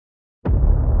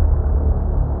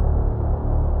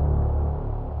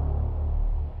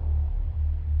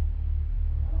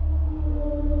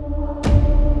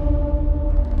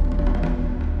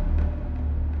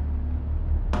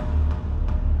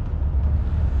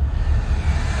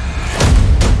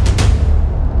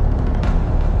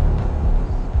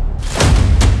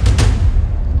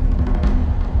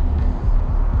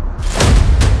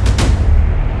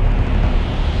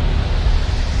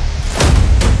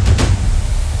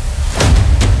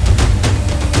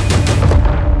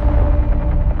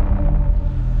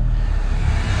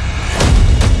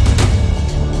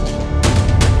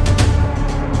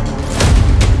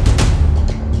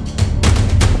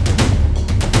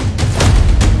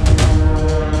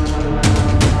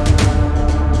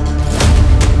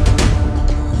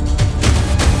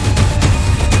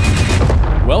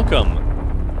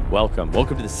welcome.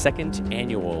 Welcome to the second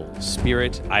annual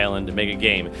Spirit Island Mega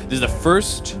Game. This is the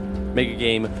first Mega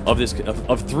Game of this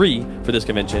of 3 for this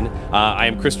convention. I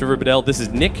am Christopher Bedell. This is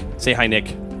Nick. Say hi, Nick.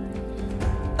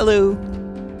 Hello.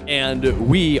 And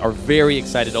we are very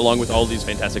excited, along with all these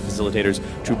fantastic facilitators,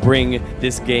 to bring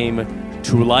this game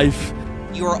to life.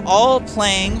 You are all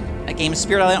playing a game of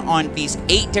Spirit Island on these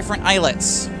 8 different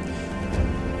islets.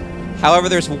 However,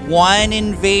 there's one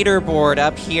invader board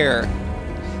up here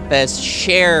that's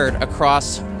shared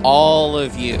across all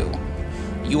of you.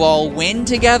 You all win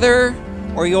together,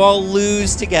 or you all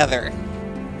lose together.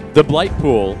 The blight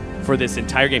pool for this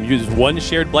entire game uses one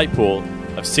shared blight pool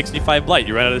of 65 blight.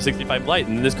 You run out of 65 blight,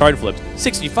 and this card flips.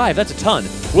 65, that's a ton.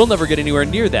 We'll never get anywhere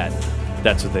near that.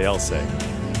 That's what they all say.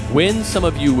 When some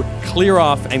of you clear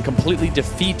off and completely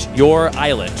defeat your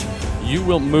islet, you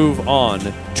will move on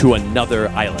to another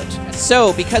islet.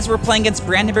 So, because we're playing against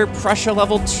Brandenburg Prussia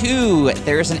level 2,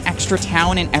 there's an extra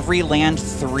town in every land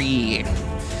 3.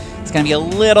 It's going to be a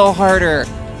little harder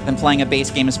than playing a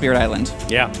base game of Spirit Island.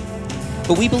 Yeah.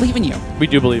 But we believe in you. We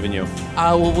do believe in you.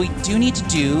 Well, we do need to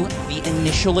do the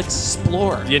initial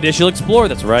explore. The initial explore,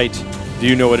 that's right. Do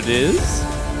you know what it is?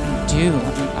 I do.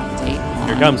 Let me update on.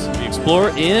 Here it comes. We explore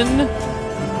in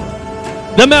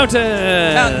the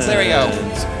mountains. Mountains, there we go.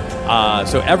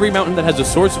 So every mountain that has a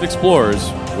source of explorers,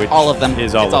 which all of them.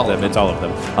 It's all of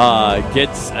them,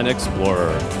 gets an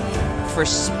explorer. For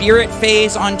Spirit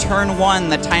Phase on turn 1,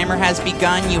 the timer has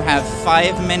begun. You have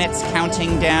 5 minutes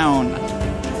counting down.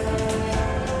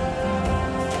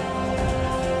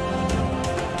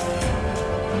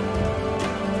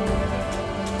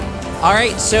 All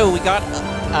right, so we got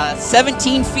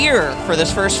 17 fear for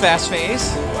this first fast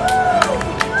phase.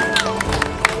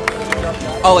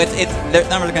 Oh, the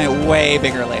numbers are going to get way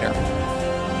bigger later.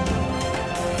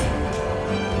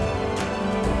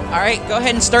 All right, go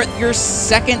ahead and start your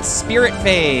second Spirit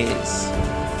Phase.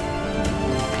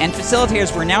 And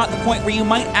facilitators, we're now at the point where you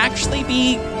might actually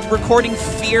be recording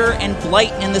Fear and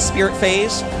Blight in the Spirit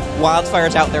Phase.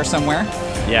 Wildfire's out there somewhere.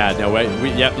 Yeah, no way.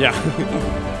 Yeah.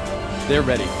 They're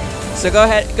ready. So go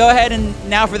ahead, and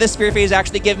now for this Spirit Phase,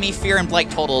 actually give me Fear and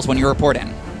Blight totals when you report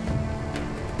in.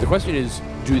 The question is,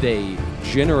 do they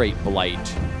generate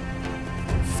Blight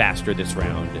faster this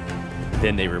round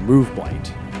than they remove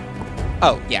Blight?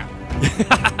 Oh, yeah.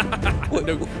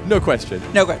 No question.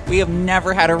 No question. We have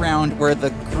never had a round where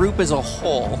the group as a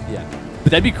whole... Yeah.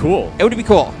 But that'd be cool. It would be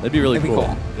cool. That'd be really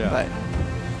cool. Yeah. But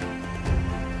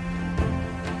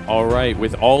all right,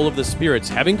 with all of the spirits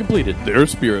having completed their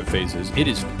spirit phases, it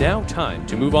is now time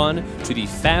to move on to the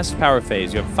fast power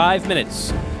phase. You have 5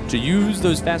 minutes to use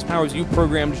those fast powers you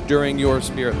programmed during your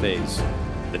spirit phase.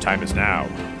 The time is now.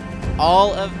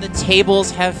 All of the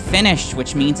tables have finished,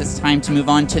 which means it's time to move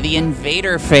on to the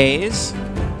invader phase.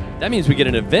 That means we get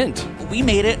an event. We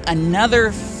made it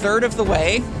another third of the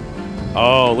way.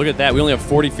 Oh, look at that. We only have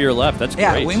 40 fear left. That's great.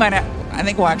 Yeah, we might I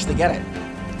think we'll actually get it.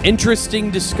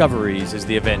 Interesting Discoveries is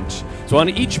the event. So on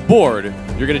each board,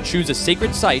 you're going to choose a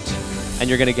sacred site, and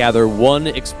you're going to gather one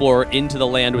explorer into the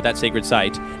land with that sacred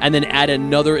site, and then add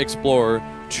another explorer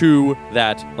to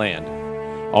that land.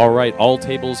 All right, all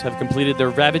tables have completed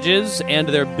their ravages and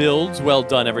their builds. Well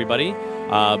done, everybody.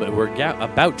 But we're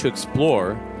about to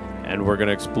explore, and we're going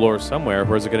to explore somewhere.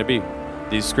 Where's it going to be?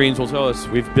 These screens will tell us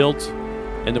we've built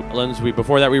in the lands.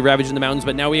 Before that, we ravaged in the mountains,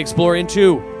 but now we explore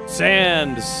into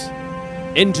sands.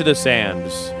 Into the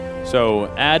sands.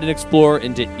 So add an explorer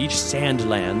into each sand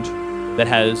land that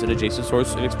has an adjacent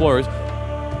source of explorers.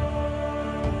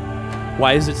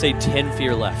 Why does it say 10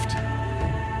 fear left?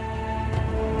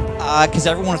 Because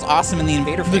everyone was awesome in the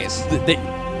invader phase.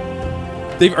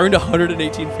 They've earned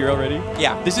 118 fear already?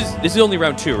 Yeah. This is only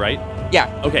round 2, right?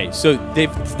 Yeah. Okay, so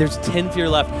there's 10 fear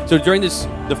left. So during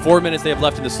the 4 minutes they have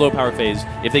left in the slow power phase,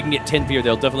 if they can get 10 fear,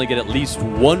 they'll definitely get at least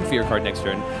 1 fear card next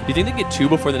turn. Do you think they get 2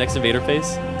 before the next invader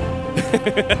phase?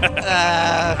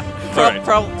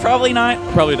 Probably not.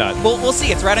 Probably not. We'll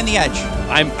see. It's right on the edge.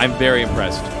 I'm very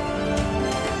impressed.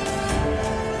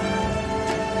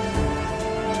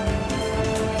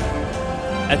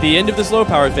 At the end of the slow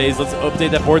power phase, let's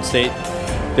update that board state.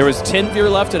 There was 10 fear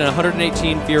left and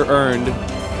 118 fear earned,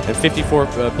 and 54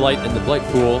 blight in the blight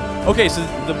pool. Okay, so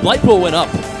the blight pool went up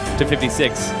to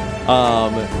 56,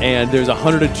 and there's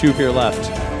 102 fear left.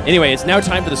 Anyway, it's now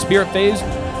time for the spirit phase.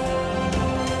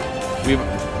 We've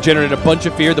generated a bunch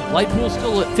of fear. The blight pool is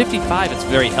still at 55. It's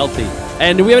very healthy.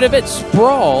 And we have an event,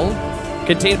 Sprawl,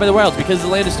 contained by the wilds. Because the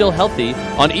land is still healthy,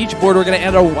 on each board we're going to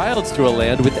add our wilds to a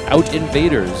land without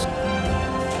invaders.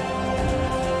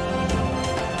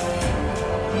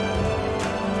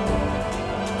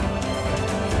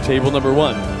 Table number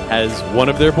 1 has one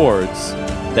of their boards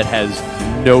that has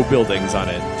no buildings on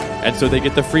it. And so they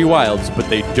get the free wilds, but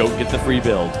they don't get the free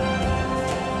build.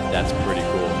 That's pretty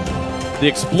cool. The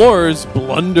explorers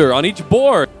blunder on each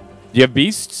board. Do you have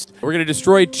beasts? We're going to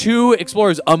destroy 2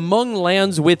 explorers among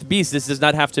lands with beasts. This does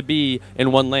not have to be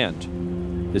in one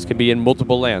land. This can be in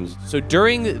multiple lands. So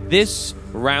during this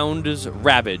round's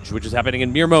Ravage, which is happening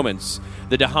in mere moments,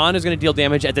 the Dahan is going to deal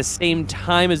damage at the same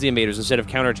time as the invaders instead of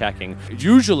counterattacking.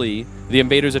 Usually, the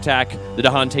invaders attack, the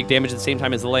Dahan take damage at the same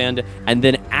time as the land, and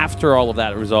then after all of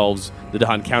that resolves, the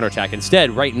Dahan counterattack.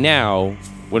 Instead, right now,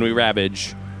 when we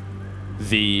Ravage,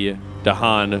 the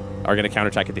Dahan are going to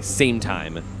counterattack at the same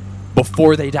time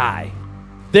before they die.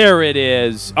 There it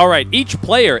is. All right, each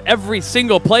player, every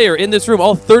single player in this room,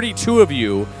 all 32 of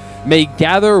you, may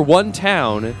gather 1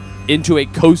 town into a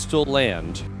coastal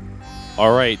land.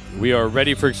 All right, we are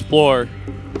ready for Explore.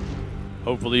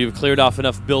 Hopefully you've cleared off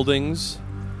enough buildings,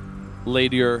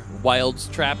 laid your wilds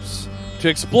traps to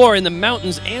explore in the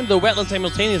mountains and the wetlands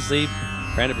simultaneously.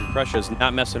 Brandon Precious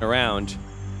not messing around.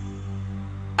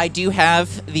 I do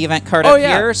have the event card up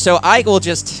here, so I will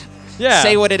just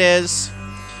say what it is.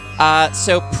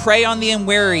 So Prey on the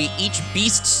Unwary. Each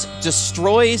beast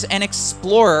destroys an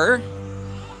explorer.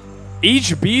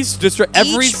 Each beast destroys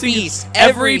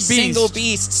every single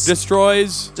beast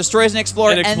destroys an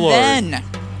explorer.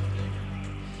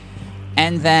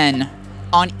 And then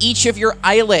on each of your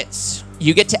islets,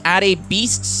 you get to add a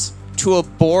beasts to a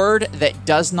board that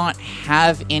does not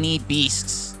have any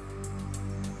beasts.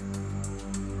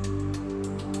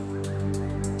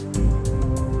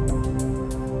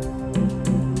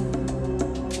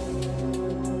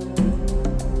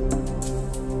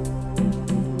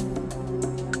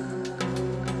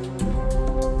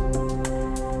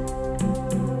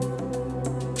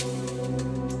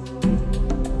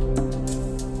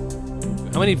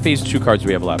 How many phase 2 cards do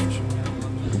we have left?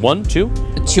 1, 2?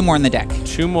 2 more in the deck.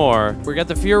 2 more. We got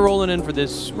the fear rolling in for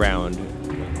this round.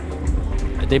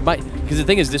 They might, because the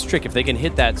thing is, this trick, if they can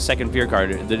hit that second fear card,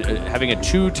 having a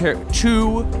 2 tier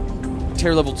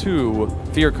level 2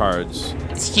 fear cards.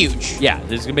 It's huge. Yeah,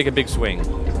 this is gonna make a big swing.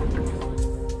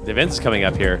 The event's coming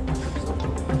up here.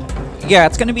 Yeah,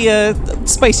 it's gonna be a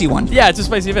spicy one. Yeah, it's a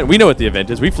spicy event. We know what the event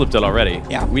is. We flipped it already.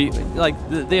 Yeah. We like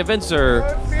the events are.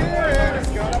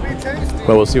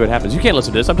 Well, we'll see what happens. You can't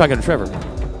listen to this. I'm talking to Trevor.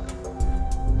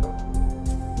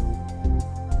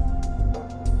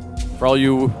 For all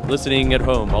you listening at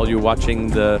home, all you watching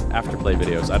the afterplay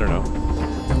videos, I don't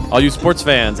know. All you sports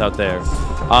fans out there.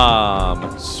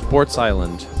 Sports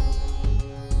Island.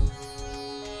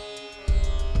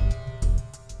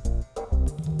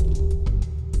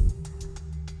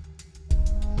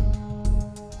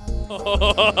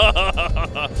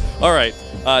 All right.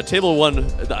 Table 1,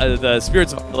 the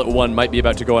Spirits Outlet 1 might be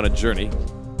about to go on a journey.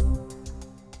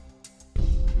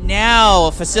 Now,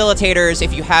 facilitators,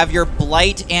 if you have your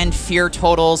Blight and Fear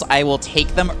totals, I will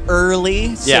take them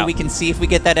early so we can see if we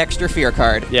get that extra Fear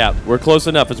card. Yeah, we're close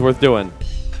enough. It's worth doing.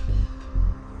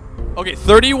 Okay,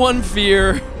 31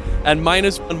 Fear and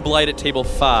 -1 Blight at table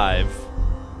 5.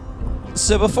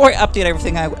 So before I update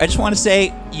everything, I just want to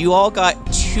say you all got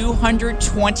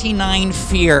 229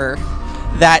 Fear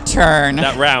that turn.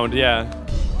 That round, yeah.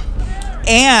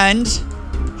 And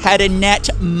had a net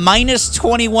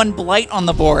 -21 Blight on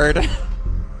the board.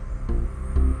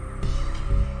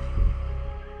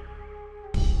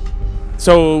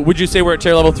 So would you say we're at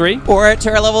tier level 3? We're at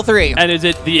tier level 3. And is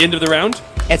it the end of the round?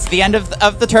 It's the end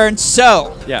of the turn.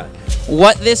 So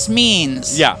what this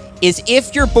means is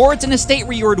if your board's in a state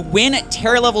where you would win at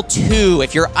tier level 2,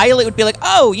 if your islet would be like,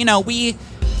 oh, you know, we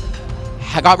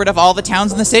got rid of all the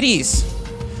towns and the cities.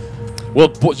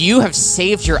 Well, you have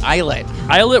saved your islet.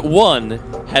 Islet 1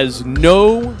 has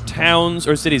no towns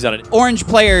or cities on it. Orange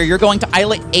player, you're going to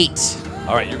islet 8.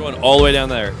 All right, you're going all the way down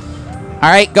there. All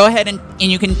right, go ahead and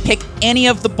you can pick any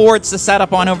of the boards to set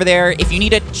up on over there. If you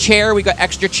need a chair, we got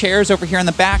extra chairs over here in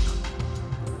the back.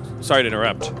 Sorry to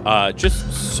interrupt.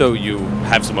 Just so you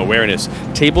have some awareness,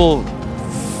 table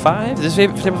 5? Is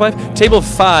this table 5? Table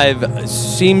 5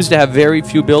 seems to have very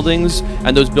few buildings,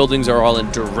 and those buildings are all in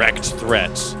direct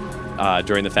threat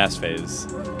during the fast phase.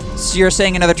 So you're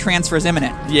saying another transfer is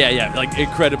imminent? Yeah, like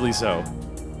incredibly so.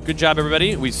 Good job,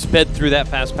 everybody. We sped through that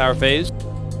fast power phase.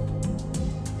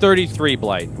 33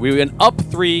 Blight. We went up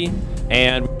 3,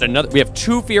 and we have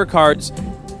 2 fear cards.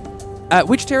 At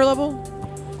which tier level?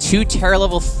 2 tier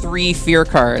level 3 fear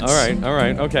cards. All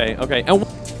right, okay. And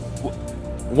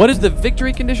what is the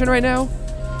victory condition right now?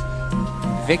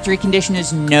 Victory condition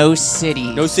is no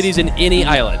city. No cities in any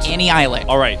islet. Any islet.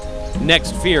 All right.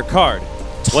 Next fear card.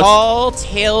 Tall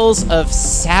Tales of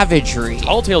Savagery.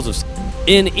 Tall Tales of...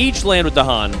 In each land with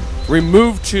Dahan,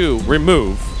 remove two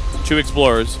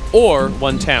explorers or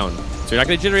 1 town. So you're not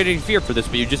going to generate any fear for this,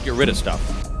 but you just get rid of stuff.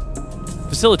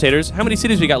 Facilitators, how many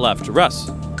cities we got left? Russ.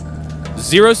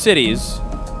 0 cities,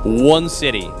 1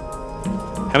 city.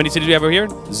 How many cities do we have over here?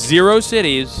 0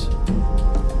 cities,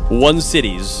 1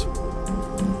 cities.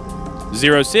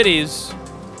 0 cities.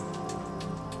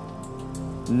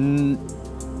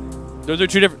 Those are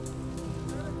 2 different.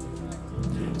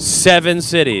 7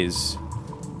 cities.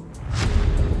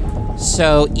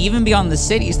 So even beyond the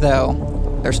cities,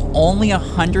 though, there's only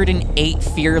 108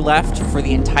 fear left for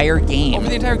the entire game. Oh, for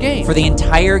the entire game? For the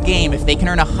entire game. If they can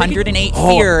earn 108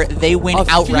 fear, they win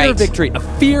outright. A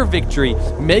fear victory.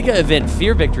 Mega event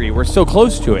fear victory. We're so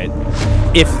close to it.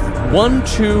 If 1,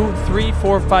 2, 3,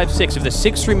 4, 5, 6 of the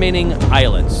 6 remaining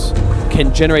islets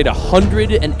can generate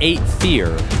 108 fear,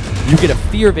 you get a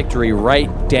fear victory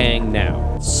right dang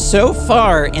now. So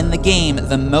far in the game,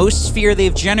 the most fear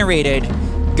they've generated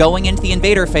going into the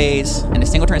invader phase in a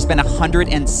single turn has been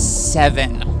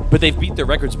 107. But they've beat their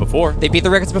records before. They beat the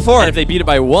records before. And if they beat it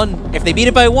by 1... If they beat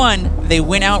it by 1, they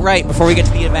win outright before we get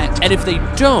to the event. And if they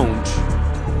don't,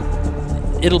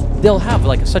 they'll have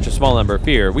like such a small number of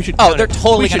fear. We should. Oh, they're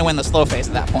totally going to win the slow phase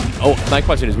at that point. Oh, my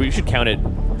question is, we should count it.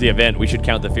 The event. We should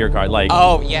count the fear card. Like.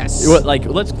 Oh yes. Like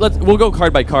we'll go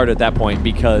card by card at that point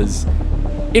because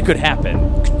it could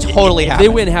happen. Could totally happen. If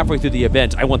they win halfway through the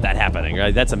event, I want that happening.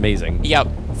 Right? That's amazing. Yep.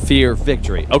 Fear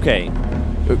victory. Okay.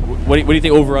 What do you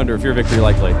think over under fear victory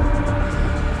likely?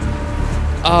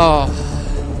 Oh.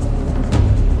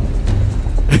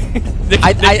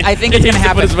 I think it's going to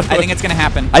happen. I think it's going to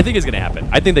happen. I think it's going to happen.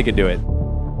 I think they can do it.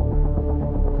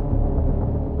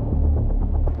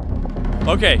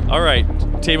 Okay, all right.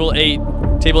 Table 8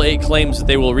 claims that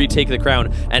they will retake the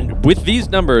crown. And with these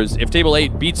numbers, if Table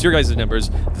 8 beats your guys'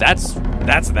 numbers, that's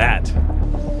that.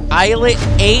 Islet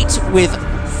 8 with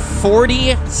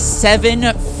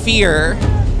 47 fear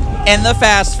in the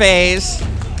fast phase.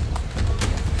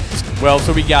 Well,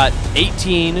 so we got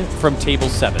 18 from Table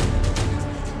 7.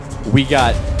 We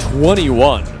got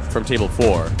 21 from Table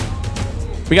 4.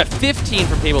 We got 15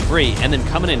 from Table 3, and then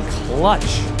coming in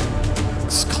clutch.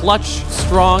 Clutch,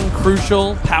 strong,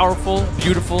 crucial, powerful,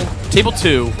 beautiful. Table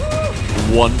 2,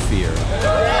 1 fear.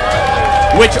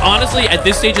 Which, honestly, at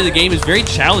this stage of the game is very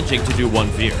challenging to do 1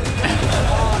 fear.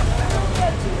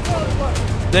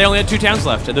 They only had 2 towns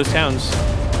left, and those towns...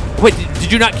 Wait,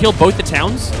 did you not kill both the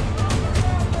towns?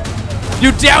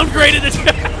 You downgraded the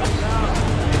town!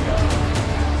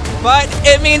 But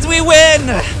it means we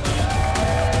win!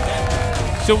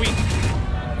 So we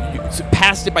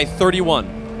passed it by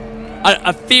 31.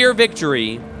 A fear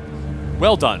victory.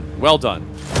 Well done. Well done.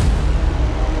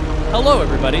 Hello,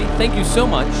 everybody. Thank you so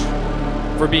much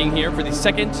for being here for the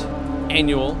second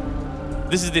annual.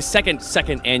 This is the second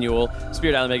annual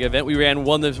Spirit Island Mega Event. We ran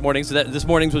one this morning, so that this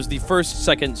morning's was the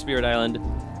second Spirit Island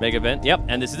Mega Event. Yep,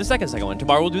 and this is the second one.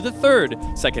 Tomorrow we'll do the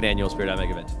second annual Spirit Island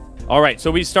Mega Event. All right, so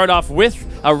we start off with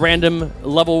a random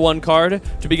level 1 card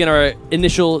to begin our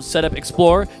initial setup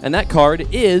explore, and that card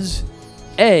is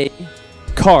a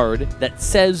card that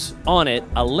says on it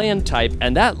a land type,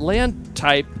 and that land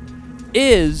type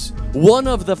is one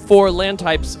of the 4 land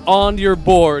types on your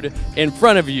board in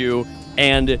front of you,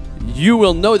 and you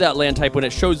will know that land type when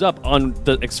it shows up on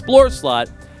the explore slot,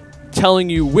 telling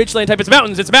you which land type. It's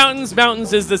mountains. It's mountains.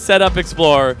 Mountains is the setup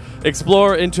explore.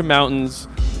 Explore into mountains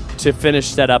to finish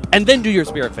setup, and then do your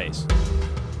spirit phase.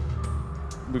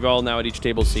 We've all now at each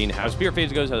table seen how spirit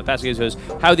phase goes, how the fast phase goes,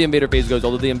 how the invader phase goes,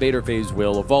 although the invader phase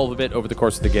will evolve a bit over the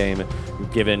course of the game,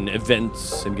 given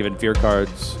events and given fear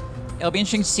cards. It'll be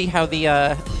interesting to see how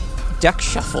the deck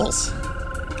shuffles.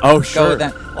 Oh, sure.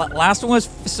 Then. Last one was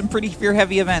some pretty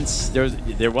fear-heavy events. There was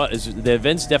the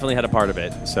events definitely had a part of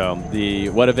it. So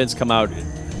what events come out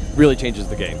really changes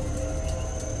the game.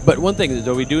 But one thing is,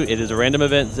 though we do, it is a random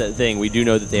event thing. We do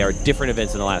know that they are different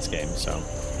events in the last game. So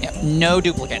yeah, no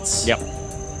duplicates. Yep.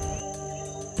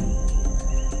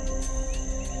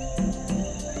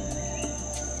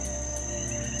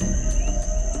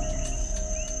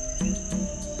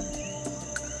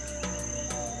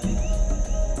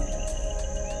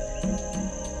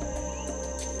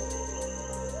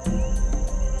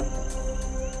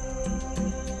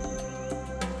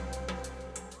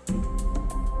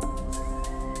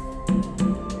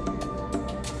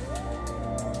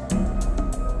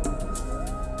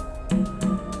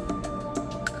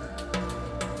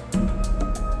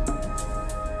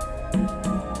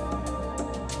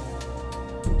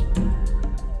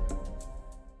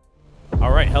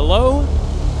 Hello,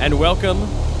 and welcome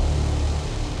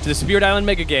to the Spirit Island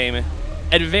Mega Game,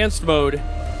 Advanced Mode,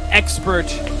 Expert,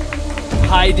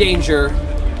 High Danger.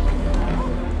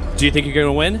 Do you think you're going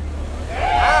to win?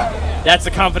 That's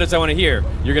the confidence I want to hear.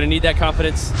 You're going to need that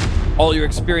confidence, all your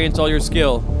experience, all your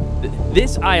skill.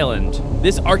 This island,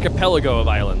 this archipelago of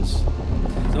islands,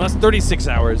 in the last 36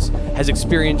 hours, has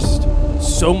experienced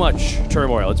so much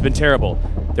turmoil. It's been terrible.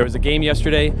 There was a game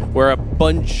yesterday where a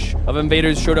bunch of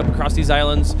invaders showed up across these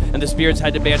islands, and the spirits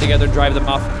had to band together and drive them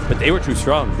off, but they were too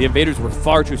strong. The invaders were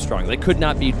far too strong. They could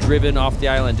not be driven off the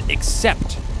island,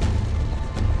 except,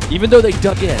 even though they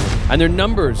dug in, and their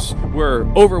numbers were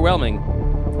overwhelming,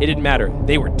 it didn't matter.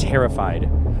 They were terrified.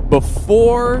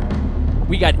 Before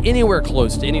we got anywhere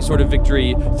close to any sort of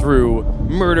victory through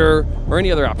murder or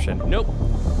any other option. Nope.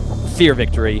 Fear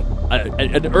victory.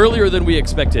 And earlier than we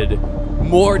expected.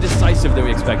 More decisive than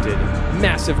we expected.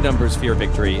 Massive numbers fear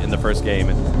victory in the first game.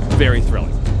 Very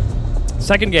thrilling.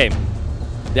 Second game.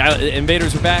 The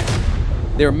invaders were back.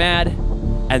 They were mad.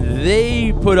 And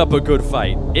they put up a good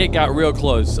fight. It got real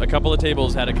close. A couple of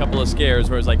tables had a couple of scares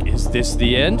where it was like, is this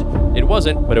the end? It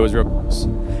wasn't, but it was real close.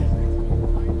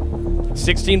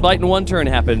 16 blight in one turn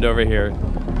happened over here.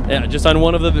 Yeah, just on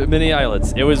one of the mini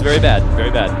islets. It was very bad,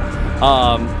 very bad.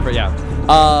 But yeah.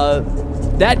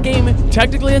 That game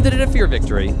technically ended in a fear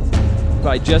victory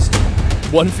by just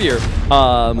one fear.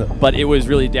 But it was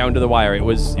really down to the wire. It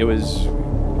was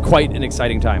quite an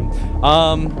exciting time.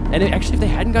 And actually, if they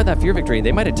hadn't got that fear victory,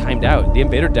 they might have timed out. The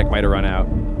invader deck might have run out.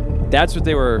 That's what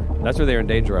they were in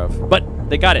danger of. But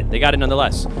they got it. They got it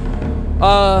nonetheless.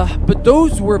 But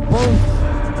those were both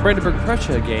Brandenburg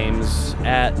Prussia games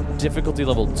at difficulty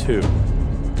level 2.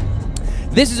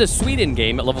 This is a Sweden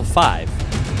game at level 5.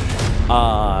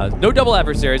 No double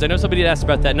adversaries. I know somebody asked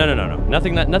about that. No.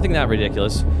 Nothing that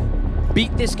ridiculous.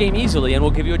 Beat this game easily and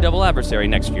we'll give you a double adversary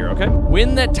next year, okay?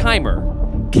 When that timer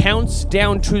counts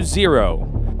down to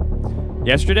 0.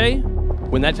 Yesterday,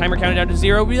 when that timer counted down to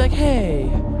 0, we'd be like, hey,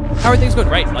 how are things going?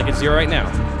 Right, like it's 0 right now.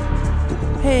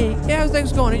 Hey, yeah, how's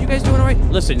things going? Are you guys doing all right?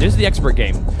 Listen, this is the expert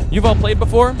game. You've all played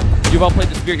before. You've all played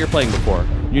the spirit you're playing before.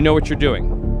 You know what you're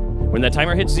doing. When that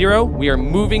timer hits 0, we are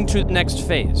moving to the next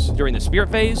phase. During the spirit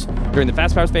phase, during the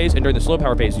fast power phase, and during the slow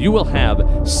power phase, you will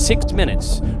have 6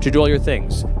 minutes to do all your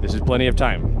things. This is plenty of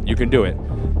time. You can do it.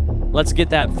 Let's get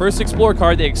that first Explorer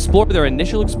card. They explore, their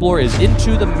initial Explorer is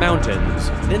into the mountains.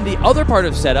 Then the other part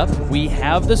of setup, we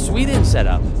have the Sweden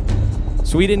setup.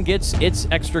 Sweden gets its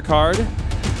extra card.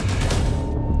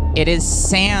 It is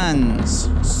sands.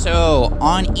 So,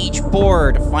 on each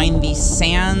board, find the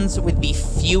sands with the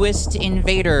fewest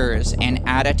invaders and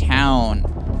add a town.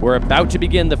 We're about to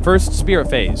begin the first spirit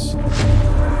phase.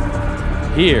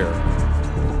 Here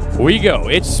we go.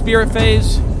 It's spirit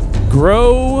phase.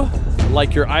 Grow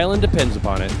like your island depends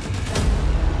upon it.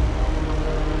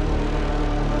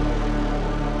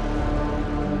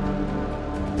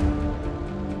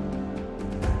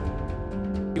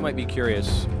 You might be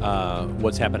curious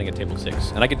what's happening at table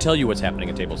 6, and I can tell you what's happening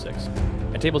at table 6.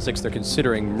 At table 6, they're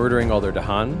considering murdering all their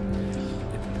Dahan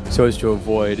so as to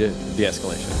avoid the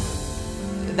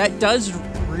escalation. That does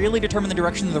really determine the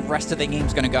direction the rest of the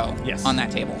game's going to go. Yes. On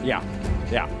that table. Yeah.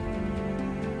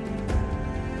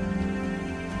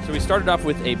 So we started off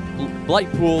with a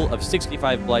blight pool of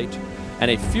 65 blight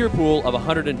and a fear pool of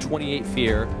 128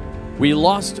 fear. We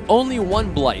lost only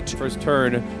 1 blight. First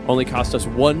turn only cost us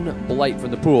 1 blight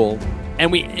from the pool,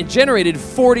 and we generated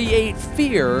 48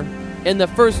 fear in the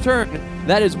first turn.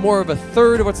 That is more of a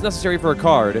third of what's necessary for a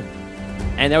card,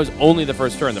 and that was only the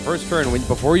first turn. The first turn,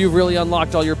 before you've really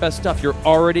unlocked all your best stuff, you're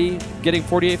already getting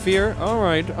 48 fear? All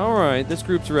right, this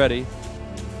group's ready.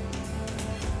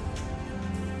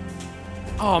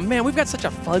 Oh man, we've got such a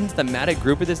fun thematic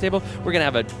group at this table. We're gonna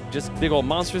have just big old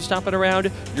monsters stomping around.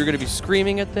 You're gonna be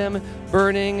screaming at them,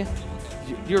 burning.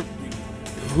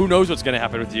 Who knows what's gonna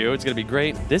happen with you? It's gonna be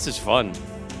great. This is fun.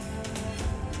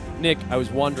 Nick, I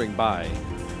was wandering by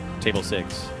table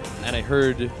 6, and I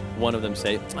heard one of them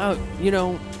say, "Oh,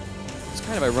 it's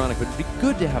kind of ironic, but it'd be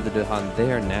good to have the Dahan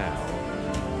there now."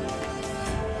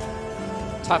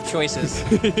 Top choices.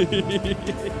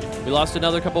 We lost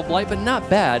another couple blight, but not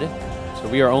bad. So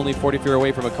we are only 40 fear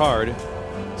away from a card.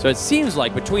 So it seems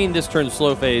like between this turn's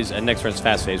slow phase and next turn's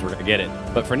fast phase, we're going to get it.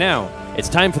 But for now, it's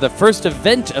time for the first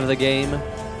event of the game,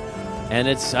 and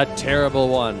it's a terrible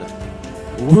one.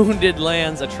 Wounded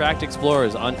lands attract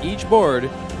explorers. On each board,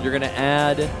 you're going to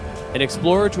add an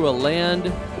explorer to a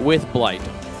land with blight.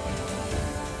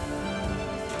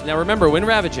 Now remember, when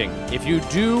ravaging, if you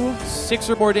do 6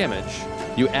 or more damage,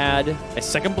 you add a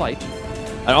second blight.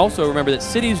 And also remember that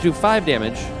cities do 5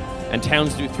 damage, and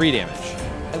towns do 3 damage.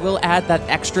 I will add that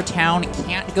extra town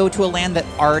can't go to a land that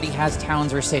already has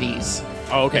towns or cities.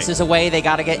 Oh, okay. This is a way they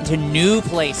got to get into new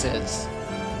places.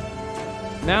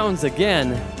 Mountains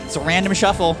again. It's a random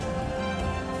shuffle.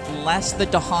 unless the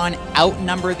Dahan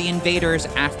outnumber the invaders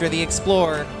after they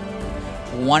explore,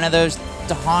 one of those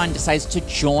Dahan decides to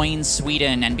join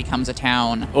Sweden and becomes a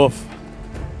town. Oof.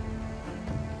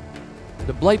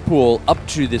 The Blight pool up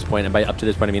to this point, and by up to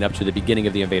this point I mean up to the beginning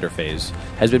of the invader phase,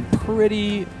 has been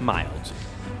pretty mild.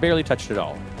 Barely touched at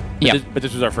all. But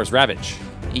this was our first Ravage.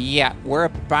 Yeah, we're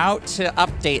about to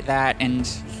update that, and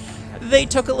they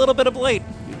took a little bit of Blight.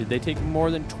 Did they take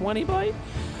more than 20 Blight?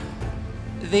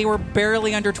 They were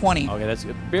barely under 20. Okay, that's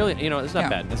barely, it's not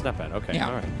bad. That's not bad. Okay,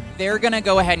 all right. They're going to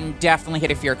go ahead and definitely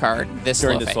hit a fear card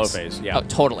during the slow phase. Yeah. Oh,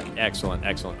 totally. Excellent,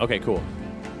 excellent. Okay, cool.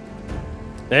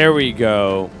 There we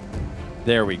go.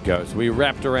 There we go. So we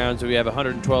wrapped around, so we have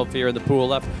 112 fear in the pool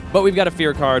left, but we've got a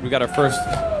fear card. We got our first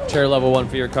chair level 1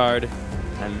 fear card,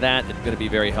 and that is going to be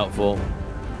very helpful,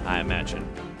 I imagine.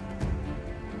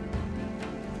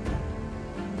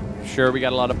 Sure, we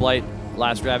got a lot of Blight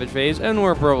last Ravage phase, and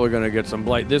we're probably going to get some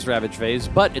Blight this Ravage phase,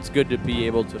 but it's good to be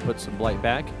able to put some Blight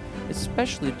back,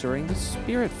 especially during the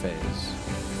Spirit phase.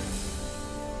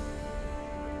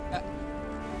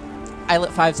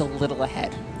 Islet 5's a little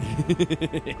ahead.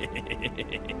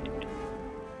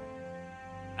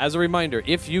 As a reminder,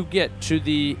 if you get to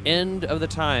the end of the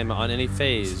time on any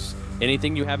phase,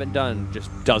 anything you haven't done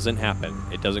just doesn't happen.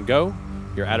 It doesn't go,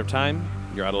 you're out of time,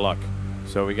 you're out of luck.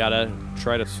 So we gotta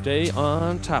try to stay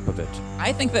on top of it.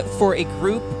 I think that for a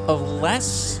group of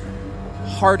less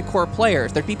hardcore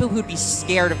players, there are people who'd be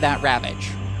scared of that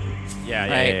Ravage.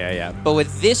 Yeah. But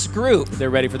with this group, they're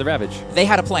ready for the Ravage. They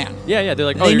had a plan. Yeah. They're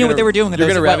like, they knew what they were doing. You're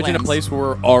gonna Ravage in a place where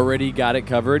we're already got it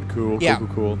covered. Cool.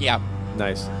 Yeah.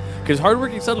 Nice. Because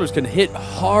hardworking settlers can hit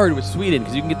hard with Sweden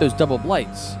because you can get those double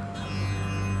blights.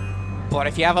 But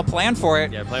if you have a plan for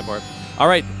it, plan for it. All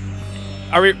right.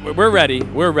 We're ready.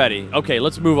 We're ready. Okay,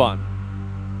 let's move on.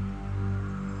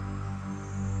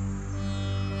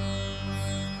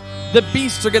 The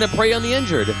beasts are gonna prey on the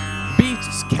injured.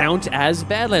 Beasts count as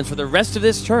Badlands. For the rest of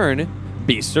this turn,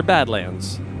 beasts are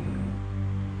Badlands.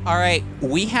 All right,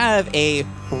 we have a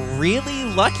really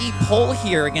lucky pull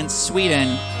here against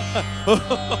Sweden.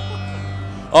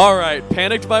 All right,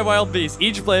 panicked by wild beasts.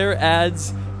 Each player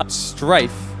adds a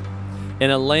strife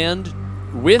in a land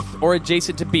with or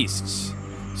adjacent to beasts.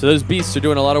 So those beasts are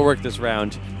doing a lot of work this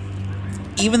round.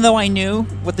 Even though I knew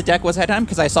what the deck was ahead of time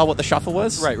because I saw what the shuffle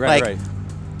was. Right.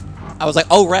 I was like,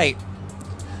 oh, right.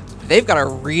 They've got a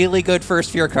really good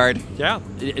first fear card. Yeah.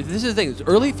 This is the thing.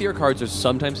 Early fear cards are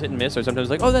sometimes hit and miss, or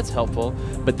sometimes like, oh, that's helpful.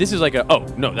 But this is like oh,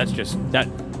 no, that's just, that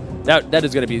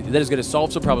is going to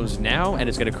solve some problems now, and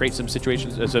it's going to create some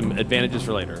situations, some advantages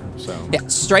for later. So yeah,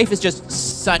 Strife is just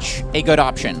such a good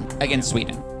option against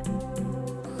Sweden.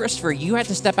 Christopher, you had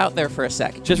to step out there for a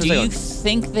sec. Do you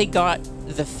think they got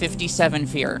the 57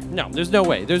 fear? No, there's no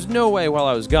way. There's no way while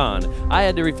I was gone. I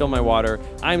had to refill my water.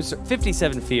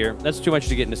 57 fear. That's too much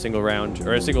to get in a single round,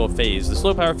 or a single phase. The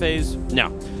slow power phase, no.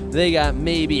 They got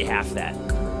maybe half that.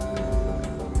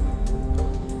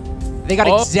 They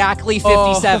got exactly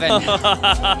 57.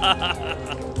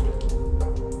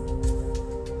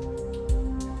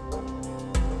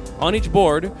 On each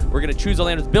board, we're going to choose a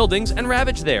land with buildings and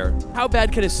Ravage there. How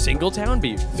bad could a single town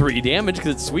be? 3 damage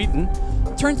because it's Sweden.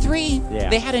 Turn 3, yeah.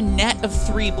 They had a net of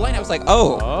 3 blind. I was like,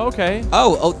 oh. Okay.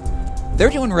 Oh,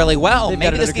 they're doing really well. They've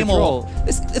Maybe this game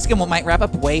might wrap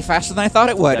up way faster than I thought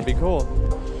it would. That'd be cool.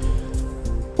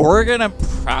 We're going to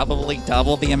probably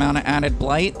double the amount of added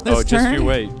blight this turn. Just you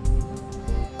wait.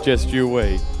 Just you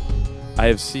wait. I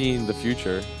have seen the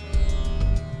future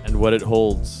and what it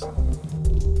holds.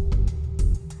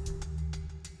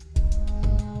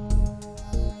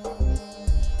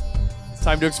 It's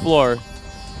time to explore.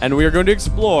 And we are going to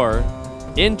explore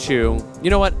into, you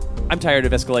know what? I'm tired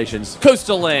of escalations.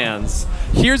 Coastal lands.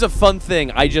 Here's a fun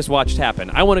thing I just watched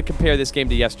happen. I want to compare this game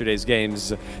to yesterday's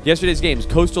games. Yesterday's games,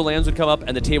 coastal lands would come up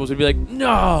and the tables would be like,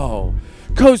 no,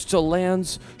 coastal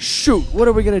lands, shoot, what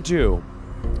are we going to do?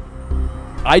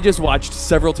 I just watched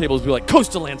several tables be like,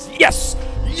 coastal lands, yes,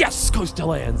 coastal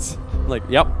lands. I'm like,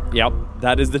 yep,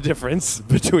 that is the difference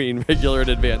between regular and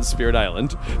advanced Spirit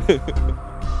Island.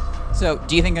 So,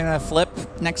 do you think they're going to flip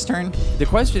next turn? The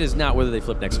question is not whether they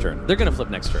flip next turn. They're going to flip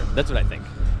next turn. That's what I think.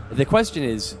 The question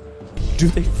is, do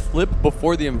they flip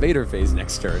before the invader phase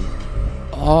next turn?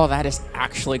 Oh, that is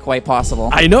actually quite possible.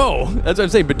 I know. That's what I'm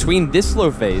saying. Between this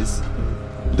slow phase,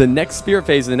 the next spirit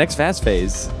phase, and the next fast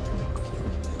phase,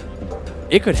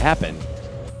 it could happen.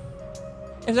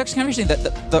 It was actually kind of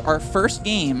interesting that our first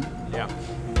game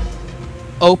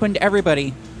opened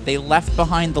everybody. They left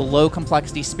behind the low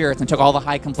complexity spirits and took all the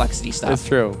high complexity stuff. It's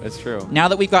true. It's true. Now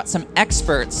that we've got some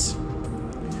experts,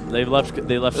 They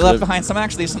left behind some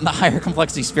actually some of the higher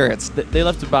complexity spirits. They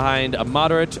left behind a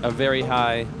moderate, a very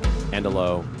high, and a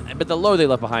low. But the low they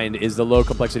left behind is the low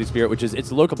complexity spirit, which is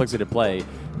it's low complexity to play,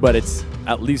 but it's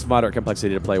at least moderate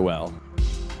complexity to play well.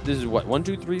 This is what 1,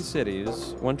 2, 3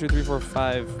 cities. 1, 2, 3, 4,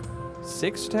 5,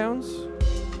 6 towns.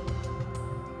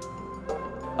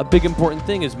 A big important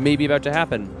thing is maybe about to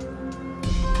happen.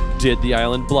 Did the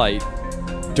island blight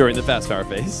during the fast power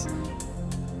phase?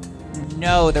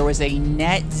 No, there was a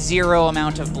net 0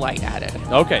 amount of blight added.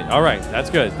 Okay, all right, that's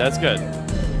good. That's good.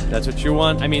 That's what you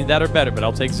want. I mean, that or better, but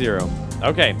I'll take 0.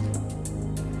 Okay.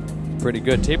 Pretty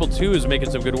good. Table 2 is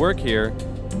making some good work here.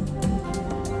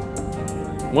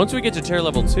 Once we get to tier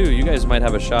level 2, you guys might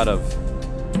have a shot of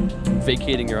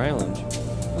vacating your island.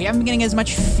 We haven't been getting as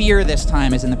much fear this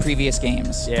time as in the previous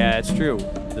games. Yeah, it's true.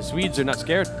 The Swedes are not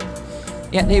scared.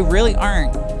 Yeah, they really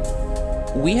aren't.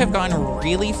 We have gone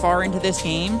really far into this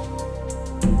game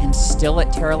and still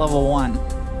at terror level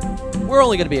 1. We're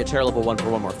only going to be at terror level 1 for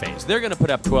one more phase. They're going to put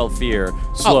up 12 fear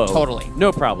slow. Oh, totally.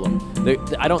 No problem.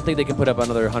 I don't think they can put up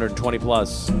another 120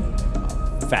 plus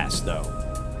fast, though.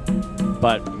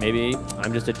 But maybe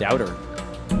I'm just a doubter.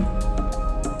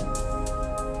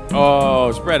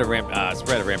 Oh, spread of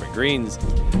rampant greens.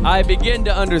 I begin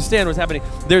to understand what's happening.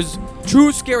 There's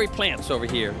 2 scary plants over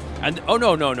here. And oh,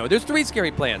 no. There's 3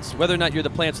 scary plants, whether or not you're the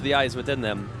plants or the eyes within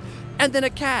them. And then a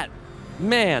cat.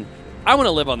 Man, I want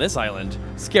to live on this island.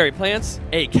 Scary plants,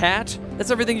 a cat.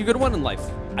 That's everything you could want in life.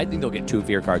 I think they'll get 2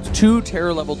 fear cards. 2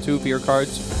 terror level 2 fear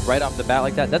cards right off the bat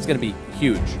like that. That's going to be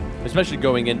huge, especially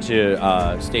going into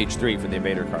stage 3 for the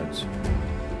invader cards.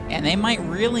 And they might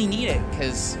really need it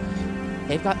because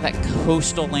they've got that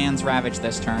coastal lands ravage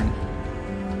this turn.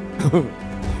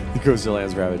 The coastal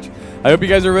lands ravage. I hope you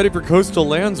guys are ready for coastal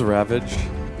lands ravage.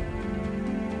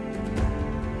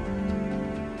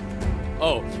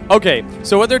 Oh, okay.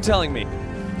 So what they're telling me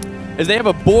is they have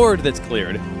a board that's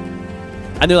cleared,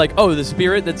 and they're like, "Oh, the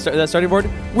spirit that starting board,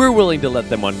 we're willing to let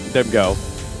them go.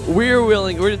 We're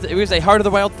willing. We say Heart of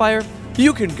the Wildfire,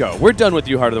 you can go. We're done with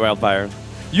you, Heart of the Wildfire.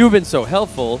 You've been so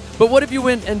helpful. But what if you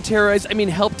went and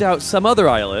helped out some other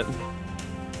islet?"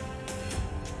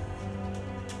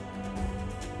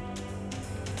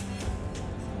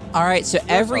 All right, so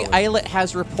every islet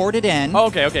has reported in. Oh,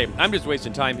 okay. I'm just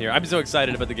wasting time here. I'm so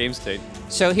excited about the game state.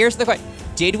 So here's the question.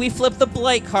 Did we flip the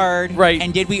blight card? Right.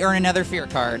 And did we earn another fear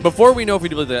card? Before we know if we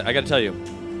did that, I got to tell you,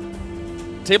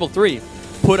 Table 3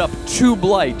 put up 2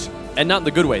 blight, and not in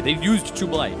the good way. They used 2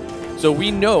 blight. So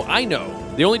I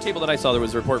know, the only table that I saw there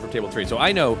was a report from Table 3. So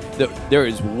I know that there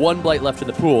is 1 blight left in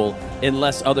the pool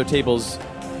unless other tables,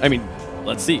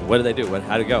 let's see. What did they do?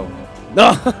 How'd it go?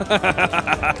 No.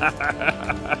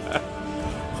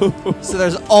 So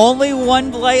there's only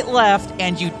 1 blight left,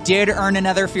 and you did earn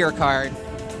another fear card.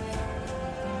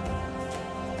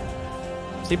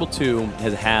 Table 2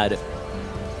 has had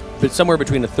somewhere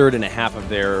between a third and a half of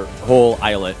their whole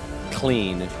islet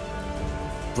clean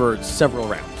for several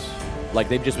rounds. Like,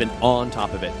 they've just been on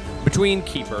top of it. Between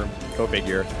Keeper,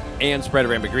 co-figure, and Spread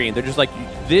of Rampant Green, they're just like,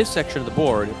 this section of the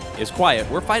board is quiet.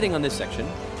 We're fighting on this section,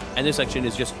 and this section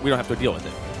is just, we don't have to deal with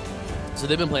it. So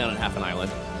they've been playing on half an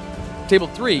island. Table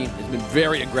 3 has been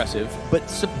very aggressive, but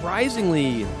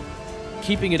surprisingly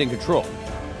keeping it in control.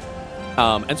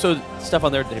 And so stuff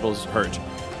on their tables hurt.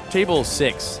 Table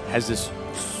 6 has this.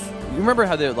 You remember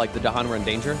how the Dahan were in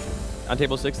danger on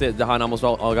Table 6? The Dahan almost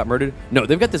all got murdered? No,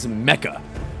 they've got this mecca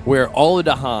where all the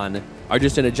Dahan are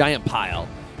just in a giant pile,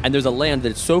 and there's a land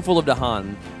that's so full of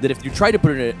Dahan that if you try to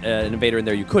put an invader in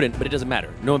there, you couldn't, but it doesn't matter.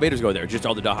 No invaders go there. Just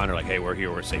all the Dahan are like, hey, we're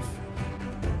here, we're safe.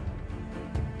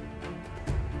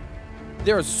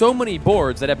 There are so many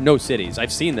boards that have no cities.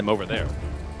 I've seen them over there.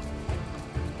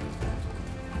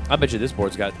 I bet you this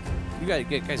board's got. You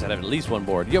guys have at least 1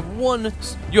 board. You have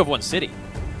one city.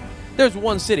 There's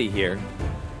 1 city here.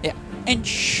 Yeah, and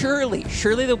surely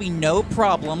there'll be no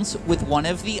problems with one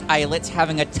of the islets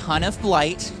having a ton of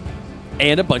blight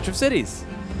and a bunch of cities.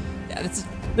 Yeah,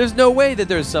 there's no way that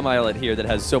there's some islet here that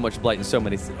has so much blight and so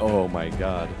many. Oh my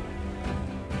god.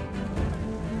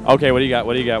 Okay, what do you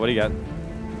got?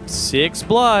 6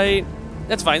 blight.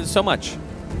 That's fine. It's so much.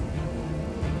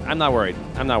 I'm not worried.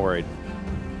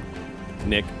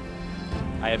 Nick,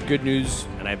 I have good news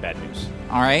and I have bad news.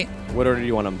 All right. What order do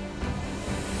you want them?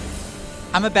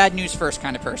 I'm a bad news first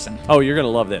kind of person. Oh, you're going to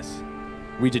love this.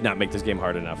 We did not make this game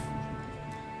hard enough.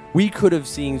 We could have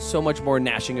seen so much more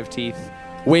gnashing of teeth,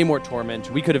 way more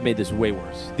torment. We could have made this way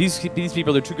worse. These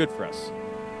people are too good for us.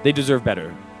 They deserve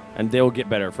better, and they'll get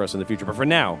better for us in the future. But for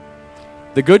now,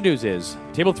 the good news is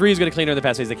Table 3 is going to clean during the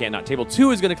fast phase. They can't not. Table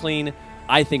 2 is going to clean,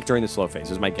 I think, during the slow phase,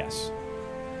 is my guess.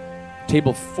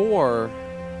 Table 4,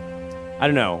 I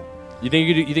don't know. You think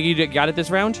you got it this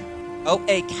round? Oh,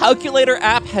 a calculator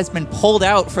app has been pulled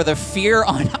out for the fear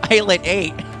on Islet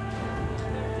 8.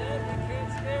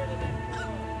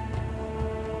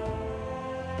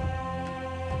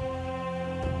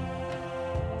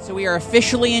 So we are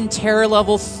officially in terror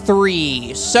level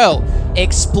 3. So,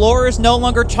 explorers no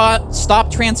longer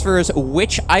stop transfers.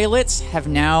 Which islets have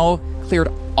now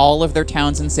cleared all of their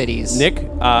towns and cities? Nick,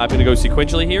 I'm going to go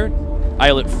sequentially here.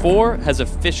 Islet 4 has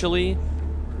officially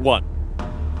won.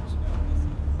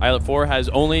 Islet 4 has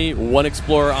only one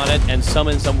explorer on it and some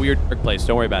in some weird dark place.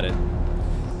 Don't worry about it.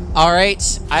 All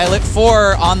right, Islet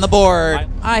 4 on the board.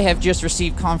 I have just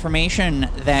received confirmation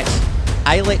that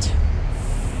Islet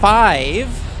 5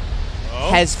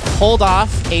 has pulled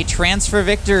off a transfer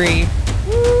victory.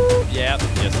 Woo! Yeah,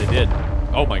 yes they did.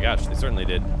 Oh my gosh, they certainly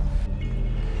did.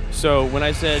 So when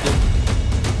I said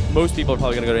most people are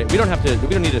probably going to go to 8, we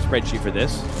don't need a spreadsheet for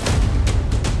this.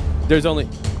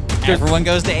 Everyone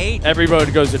goes to 8.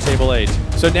 Everyone goes to table 8.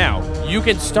 So now, you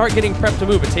can start getting prepped to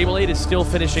move, but table 8 is still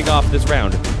finishing off this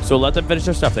round. So let them finish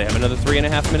their stuff. They have another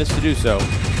 3.5 minutes to do so.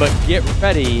 But get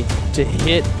ready to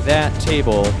hit that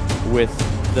table with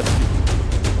the...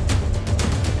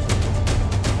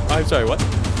 I'm sorry, what?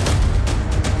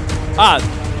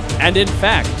 And in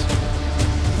fact,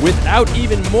 without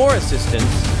even more assistance,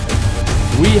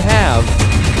 we have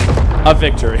a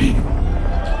victory.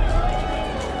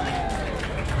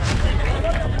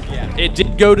 It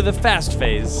did go to the fast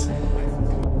phase.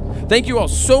 Thank you all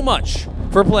so much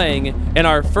for playing in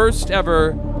our first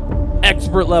ever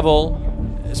expert level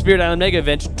Spirit Island Mega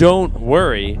Event. Don't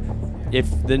worry. If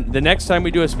the next time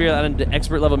we do a Spirit Island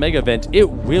expert level mega event, it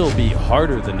will be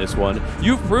harder than this one.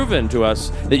 You've proven to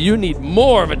us that you need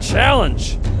more of a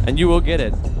challenge, and you will get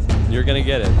it. You're gonna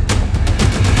get it.